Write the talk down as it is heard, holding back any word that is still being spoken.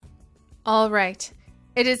All right.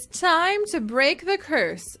 It is time to break the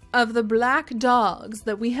curse of the black dogs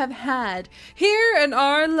that we have had here in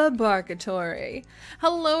our laboratory.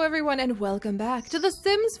 Hello everyone and welcome back to the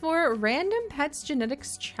Sims 4 Random Pets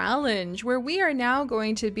Genetics Challenge, where we are now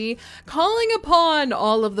going to be calling upon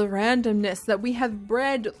all of the randomness that we have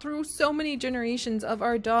bred through so many generations of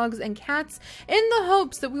our dogs and cats in the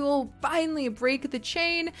hopes that we will finally break the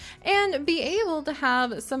chain and be able to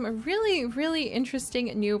have some really interesting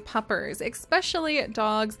new puppers, especially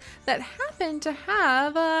dogs that happen to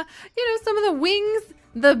have, some of the wings,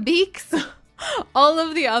 the beaks, all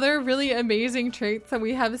of the other really amazing traits that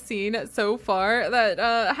we have seen so far that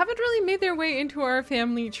haven't really made their way into our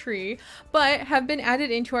family tree, but have been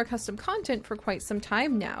added into our custom content for quite some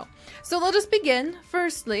time now. So let us begin,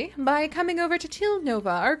 firstly, by coming over to Teal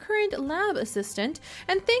Nova, our current lab assistant,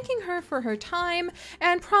 and thanking her for her time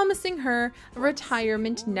and promising her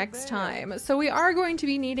retirement next time. So we are going to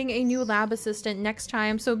be needing a new lab assistant next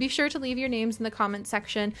time, so be sure to leave your names in the comment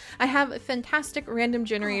section. I have a fantastic random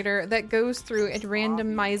generator that goes through and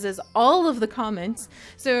randomizes all of the comments,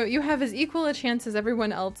 so you have as equal a chance as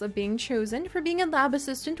everyone else of being chosen for being a lab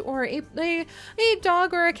assistant or a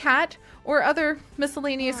dog or a cat or other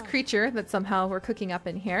miscellaneous creature that somehow we're cooking up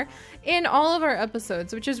in here in all of our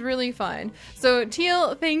episodes, which is really fun. So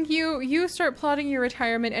Teal, thank you. You start plotting your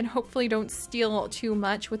retirement and hopefully don't steal too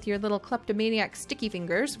much with your little kleptomaniac sticky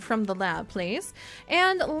fingers from the lab, please.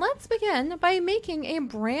 And let's begin by making a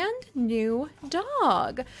brand new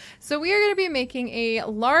dog. So we are going to be making a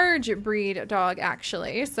large breed dog,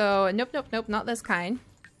 actually. So nope, not this kind.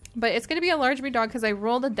 But it's going to be a large breed dog because I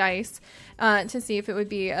rolled a dice to see if it would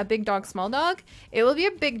be a big dog, small dog. It will be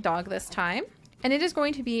a big dog this time. And it is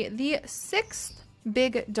going to be the 6th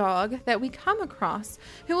big dog that we come across,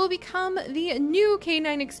 who will become the new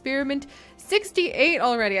Canine Experiment 68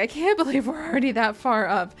 already. I can't believe we're already that far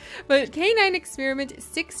up. But Canine Experiment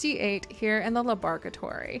 68 here in the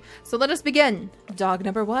laboratory. So let us begin. Dog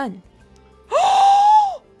number 1.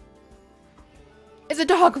 It's a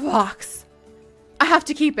dog fox. I have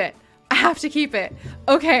to keep it. I have to keep it.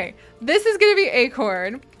 Okay, this is gonna be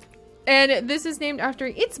Acorn. And this is named after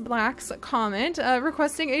It's Black's comment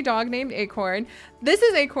requesting a dog named Acorn. This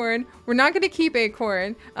is Acorn. We're not going to keep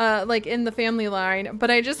Acorn like in the family line, but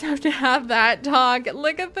I just have to have that dog.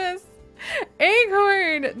 Look at this.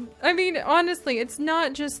 Acorn! I mean, honestly, it's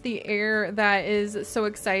not just the air that is so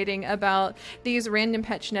exciting about these random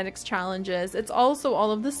pet genetics challenges. It's also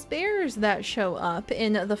all of the spares that show up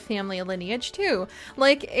in the family lineage too.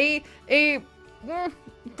 Like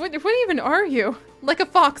what even are you? Like a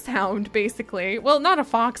foxhound, basically. Well, not a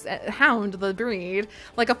fox, hound, the breed.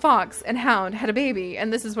 Like a fox and hound had a baby,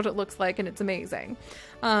 and this is what it looks like, and it's amazing.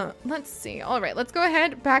 Let's see. All right, let's go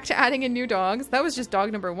ahead back to adding in new dogs. That was just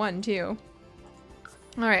dog number 1, too.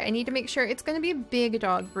 All right, I need to make sure it's going to be big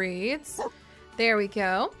dog breeds. There we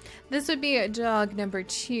go. This would be dog number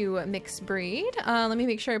 2 mixed breed. Let me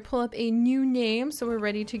make sure I pull up a new name so we're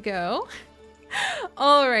ready to go.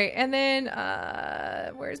 All right, and then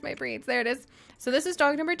where's my breeds? There it is. So this is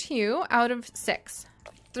dog number 2 out of 6.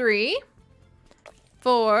 3,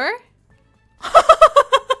 4.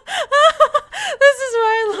 This is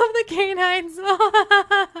why I love the canines.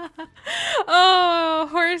 Oh,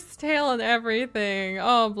 horse tail and everything.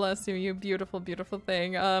 Oh, bless you, you beautiful, beautiful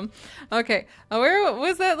thing. Okay. Where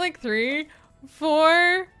was that? Like 3,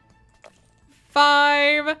 4,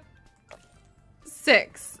 5,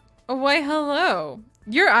 6. Why, hello.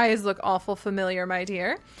 Your eyes look awful familiar, my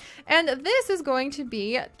dear. And this is going to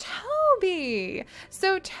be Toby.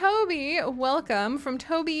 So Toby, welcome from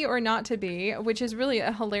Toby or Not to Be, which is really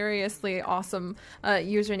a hilariously awesome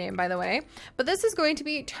username, by the way. But this is going to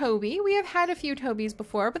be Toby. We have had a few Tobys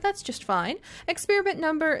before, but that's just fine. Experiment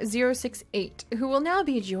number 068, who will now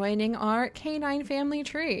be joining our canine family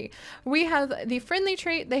tree. We have the friendly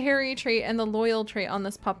trait, the hairy trait, and the loyal trait on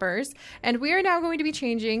this puppers. And we are now going to be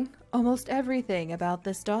changing almost everything about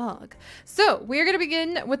this dog. So we're going to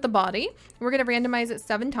begin with the body. We're going to randomize it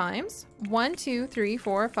 7 times. 1, 2, 3,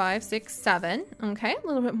 4, 5, 6, 7. Okay, a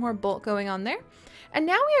little bit more bulk going on there. And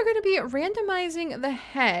now we are going to be randomizing the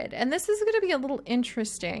head. And this is going to be a little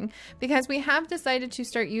interesting because we have decided to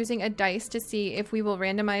start using a dice to see if we will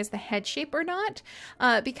randomize the head shape or not.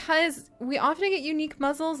 Because we often get unique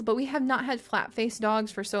muzzles, but we have not had flat-faced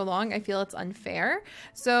dogs for so long. I feel it's unfair.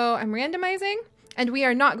 So I'm randomizing. And we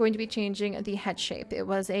are not going to be changing the head shape. It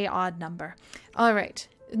was an odd number. All right.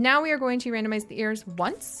 Now we are going to randomize the ears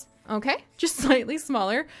once. Okay. Just slightly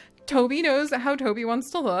smaller. Toby knows how Toby wants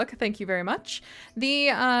to look. Thank you very much.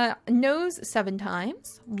 The nose 7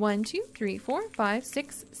 times. 1, 2, 3, 4, 5,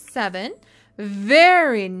 6, 7.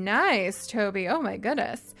 Very nice, Toby. Oh my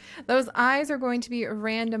goodness. Those eyes are going to be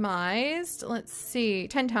randomized. Let's see,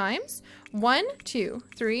 10 times. 1, 2,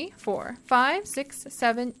 3, 4, 5, 6,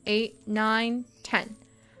 7, 8, 9, 10.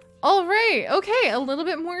 All right. Okay. A little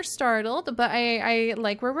bit more startled, but I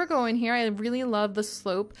like where we're going here. I really love the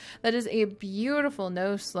slope. That is a beautiful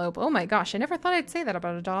nose slope. Oh my gosh. I never thought I'd say that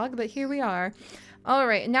about a dog, but here we are. All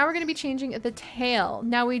right. Now we're going to be changing the tail.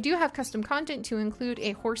 Now we do have custom content to include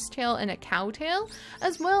a horsetail and a cow tail,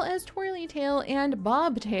 as well as twirly tail and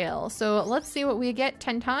bobtail. So let's see what we get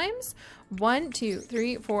 10 times. 1, 2,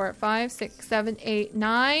 3, 4, 5, 6, 7, 8,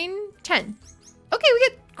 9, 10. Okay, we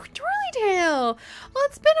get twirly tail. Well,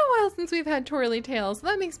 it's been a while since we've had twirly tail, so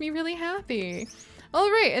that makes me really happy. All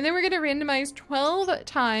right, and then we're gonna randomize 12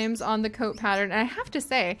 times on the coat pattern. And I have to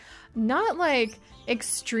say, not like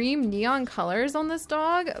extreme neon colors on this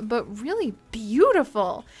dog, but really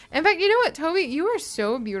beautiful. In fact, you know what, Toby? You are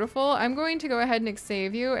so beautiful. I'm going to go ahead and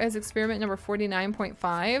save you as experiment number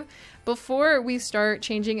 49.5 before we start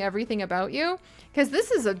changing everything about you, because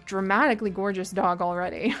this is a dramatically gorgeous dog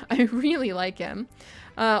already. I really like him.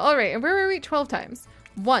 All right, and where were we? 12 times.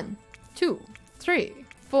 1, 2, 3,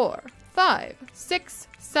 4, 5, 6,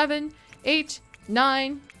 7, 8,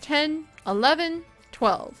 9, 10, 11,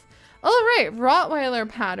 12. All right, Rottweiler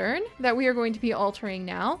pattern that we are going to be altering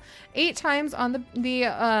now. 8 times on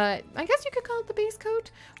I guess you could call it the base coat.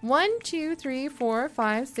 1, 2, 3, 4,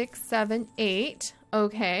 5, 6, 7, 8.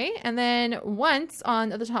 Okay, and then once on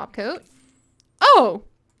the top coat. Oh!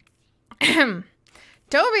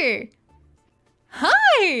 Toby!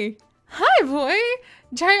 Hi! Hi, boy!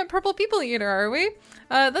 Giant purple people eater, are we?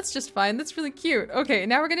 That's just fine. That's really cute. Okay,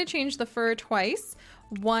 now we're gonna change the fur twice.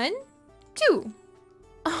 1, 2.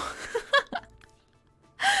 Oh.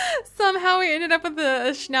 Somehow we ended up with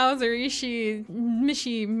a schnauzer, ishi,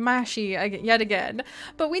 mishy, mashy yet again.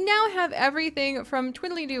 But we now have everything from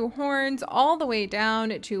twiddly-doo horns all the way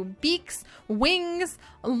down to beaks, wings,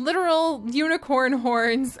 literal unicorn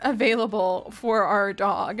horns available for our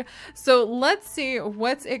dog. So let's see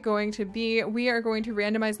what's it going to be. We are going to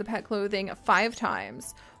randomize the pet clothing 5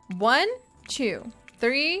 times. 1, 2,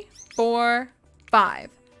 3, 4, 5.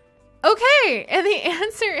 Okay, and the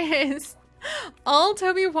answer is all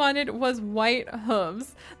Toby wanted was white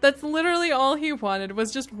hooves. That's literally all he wanted,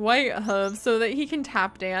 was just white hooves so that he can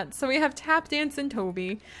tap dance. So we have tap dance and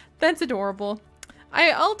Toby. That's adorable.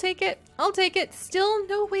 I'll take it. I'll take it. Still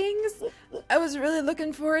no wings. I was really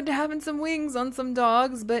looking forward to having some wings on some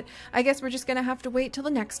dogs, but I guess we're just gonna have to wait till the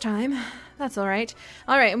next time. That's all right.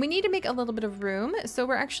 All right, and we need to make a little bit of room. So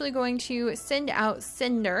we're actually going to send out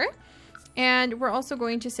Cinder. And we're also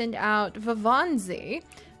going to send out Vivanzi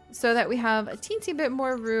so that we have a teensy bit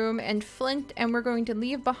more room, and Flint, and we're going to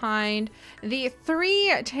leave behind the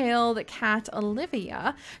 3-tailed cat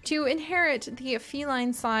Olivia to inherit the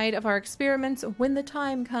feline side of our experiments when the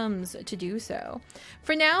time comes to do so.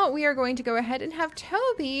 For now, we are going to go ahead and have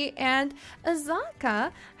Toby and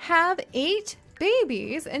Azaka have 8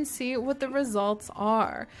 babies and see what the results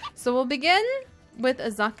are. So we'll begin with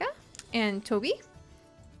Azaka and Toby.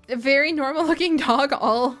 A very normal looking dog,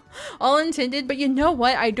 all intended, but you know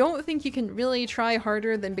what? I don't think you can really try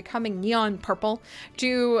harder than becoming neon purple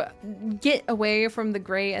to get away from the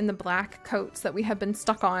gray and the black coats that we have been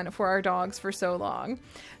stuck on for our dogs for so long.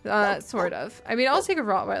 Sort of. I mean, I'll take a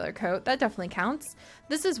Rottweiler coat. That definitely counts.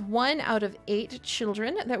 This is 1 out of 8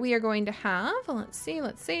 children that we are going to have. Let's see.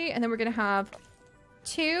 And then we're going to have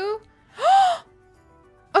 2.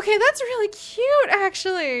 Okay, that's really cute,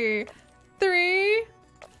 actually. 3,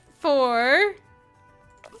 4,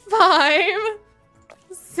 5,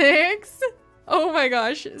 6, oh my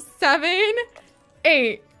gosh, 7,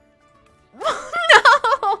 8. No!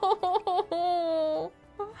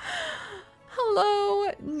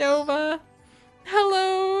 Hello, Nova.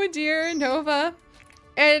 Hello, dear Nova.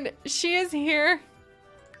 And she is here.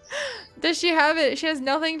 Does she have it? She has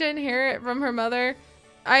nothing to inherit from her mother.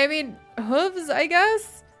 I mean, hooves, I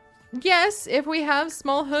guess? Yes, if we have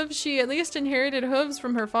small hooves, she at least inherited hooves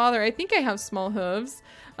from her father. I think I have small hooves.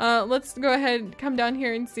 Let's go ahead and come down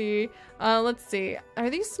here and see. Let's see. Are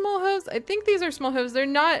these small hooves? I think these are small hooves. They're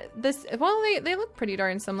not this... Well, they look pretty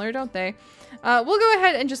darn similar, don't they? We'll go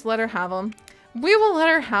ahead and just let her have them. We will let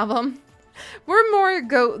her have them. We're more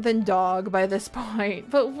goat than dog by this point.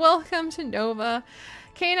 But welcome to Nova.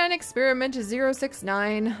 Canine Experiment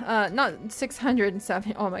 069. Not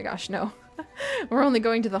 607. Oh my gosh, no. We're only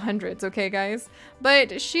going to the hundreds, okay, guys?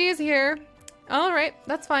 But she's here. All right,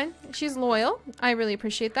 that's fine. She's loyal. I really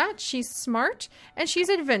appreciate that. She's smart and she's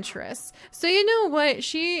adventurous. So you know what?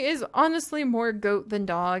 She is honestly more goat than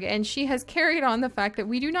dog, and she has carried on the fact that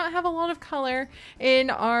we do not have a lot of color in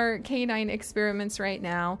our canine experiments right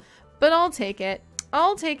now, but I'll take it.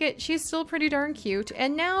 I'll take it. She's still pretty darn cute.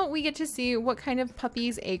 And now we get to see what kind of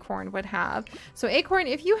puppies Acorn would have. So Acorn,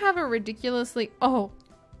 if you have a ridiculously... Oh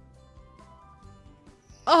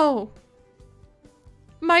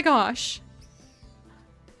my gosh.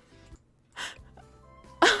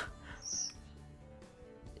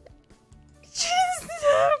 She's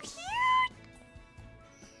so cute.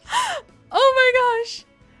 Oh my gosh.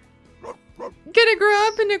 Gonna grow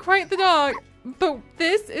up into quite the dog. But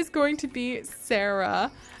this is going to be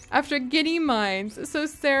Sarah after Giddy Minds. So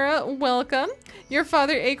Sarah, welcome. Your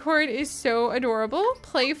father Acorn is so adorable.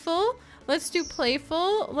 Playful. Let's do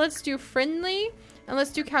playful. Let's do friendly. And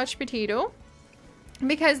let's do couch potato.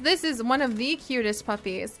 Because this is one of the cutest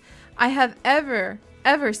puppies I have ever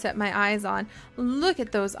set my eyes on. Look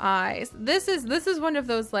at those eyes. This is one of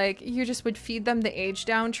those, like, you just would feed them the age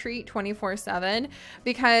down treat 24/7,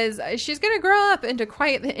 because she's gonna grow up into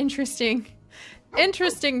quite the interesting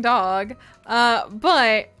dog.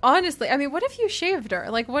 But honestly, I mean, what if you shaved her?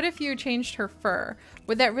 Like, what if you changed her fur?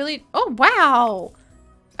 Would that really... Oh, wow.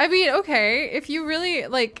 I mean, okay, if you really,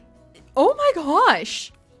 like... Oh my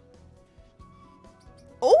gosh.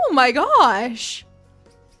 Oh my gosh.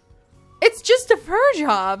 It's just a fur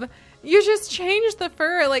job. You just change the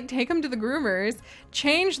fur, like take them to the groomers,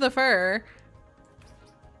 change the fur.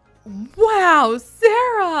 Wow,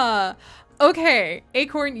 Sarah. Okay,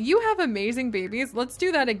 Acorn, you have amazing babies. Let's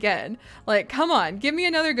do that again. Like, come on, give me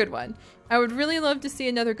another good one. I would really love to see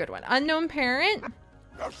another good one. Unknown parent.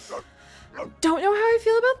 Don't know how I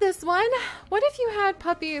feel about this one. What if you had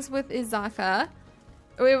puppies with Izaka?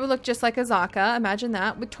 It would look just like Izaka. Imagine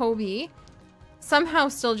that with Toby. Somehow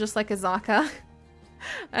still just like Izaka.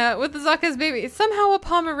 With Izaka's baby. Somehow a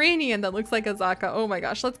Pomeranian that looks like Izaka. Oh my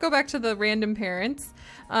gosh. Let's go back to the random parents.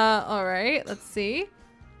 All right. Let's see.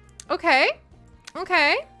 Okay.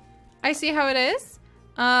 Okay. I see how it is.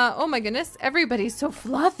 Oh my goodness. Everybody's so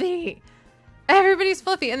fluffy. Everybody's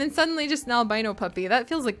fluffy. And then suddenly just an albino puppy. That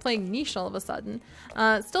feels like playing niche all of a sudden.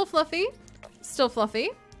 Still fluffy. Still fluffy.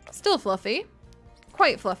 Still fluffy.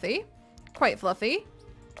 Quite fluffy. Quite fluffy.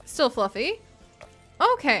 Still fluffy.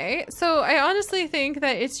 Okay, so I honestly think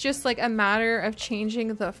that it's just like a matter of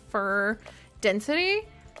changing the fur density.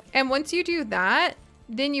 And once you do that,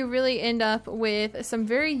 then you really end up with some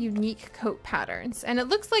very unique coat patterns. And it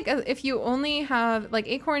looks like if you only have, like,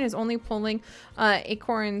 Acorn is only pulling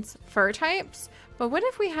Acorn's fur types. But what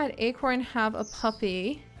if we had Acorn have a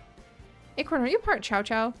puppy? Acorn, are you part Chow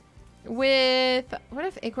Chow? With, what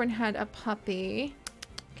if Acorn had a puppy?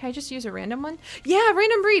 Can I just use a random one? Yeah,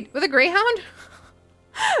 random breed with a greyhound.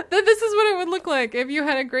 Then this is what it would look like if you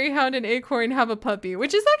had a greyhound and Acorn have a puppy,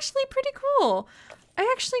 which is actually pretty cool. I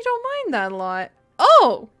actually don't mind that a lot.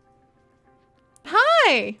 Oh!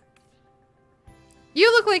 Hi!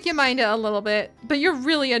 You look like you mind it a little bit, but you're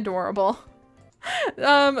really adorable.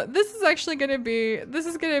 This is actually gonna be,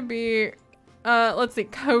 let's see,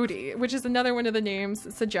 Cody, which is another one of the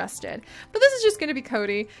names suggested. But this is just going to be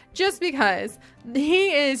Cody, just because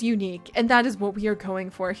he is unique, and that is what we are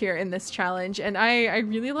going for here in this challenge. And I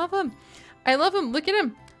really love him. I love him. Look at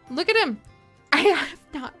him. Look at him. I have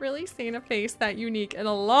not really seen a face that unique in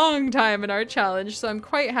a long time in our challenge, so I'm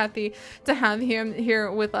quite happy to have him here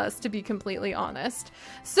with us, to be completely honest.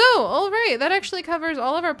 So, alright, that actually covers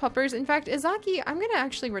all of our puppers. In fact, Izaki, I'm gonna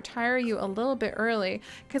actually retire you a little bit early,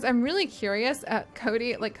 because I'm really curious at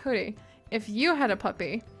Cody. Like, Cody, if you had a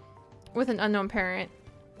puppy with an unknown parent...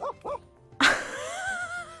 Look at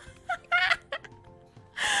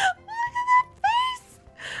that face!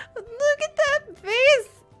 Look at that face!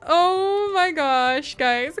 Oh my gosh,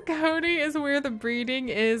 guys. Cody is where the breeding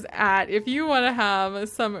is at. If you want to have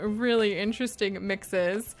some really interesting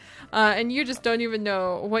mixes, and you just don't even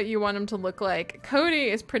know what you want them to look like, Cody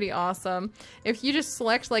is pretty awesome. If you just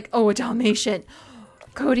select, like, oh, a Dalmatian.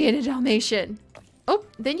 Cody and a Dalmatian. Oh,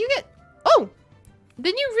 then you get, oh,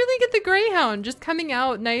 then you really get the greyhound just coming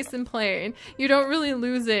out nice and plain. You don't really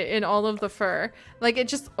lose it in all of the fur. Like, it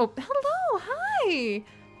just, oh, hello, hi.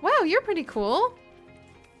 Wow, you're pretty cool.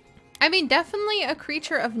 I mean, definitely a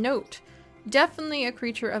creature of note. Definitely a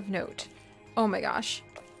creature of note. Oh my gosh.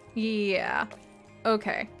 Yeah.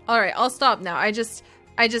 Okay. All right, I'll stop now. I just...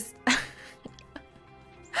 Oh,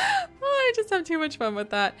 I just have too much fun with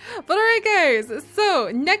that. But alright guys,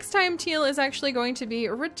 so next time Teal is actually going to be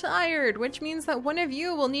retired, which means that one of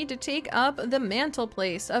you will need to take up the mantle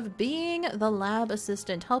place of being the lab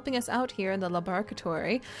assistant, helping us out here in the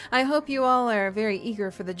laboratory. I hope you all are very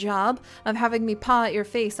eager for the job of having me paw at your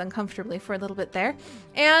face uncomfortably for a little bit there.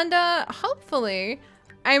 And hopefully,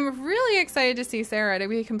 I'm really excited to see Sarah, to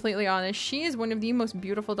be completely honest. She is one of the most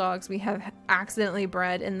beautiful dogs we have accidentally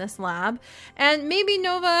bred in this lab. And maybe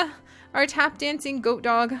Nova, our tap dancing goat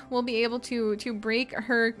dog, will be able to break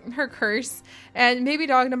her curse. And maybe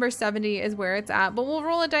dog number 70 is where it's at. But we'll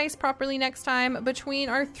roll a dice properly next time between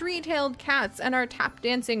our three-tailed cats and our tap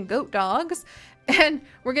dancing goat dogs. And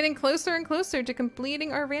we're getting closer and closer to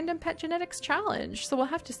completing our random pet genetics challenge. So we'll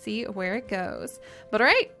have to see where it goes. But all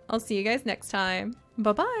right, I'll see you guys next time.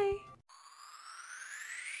 Bye-bye.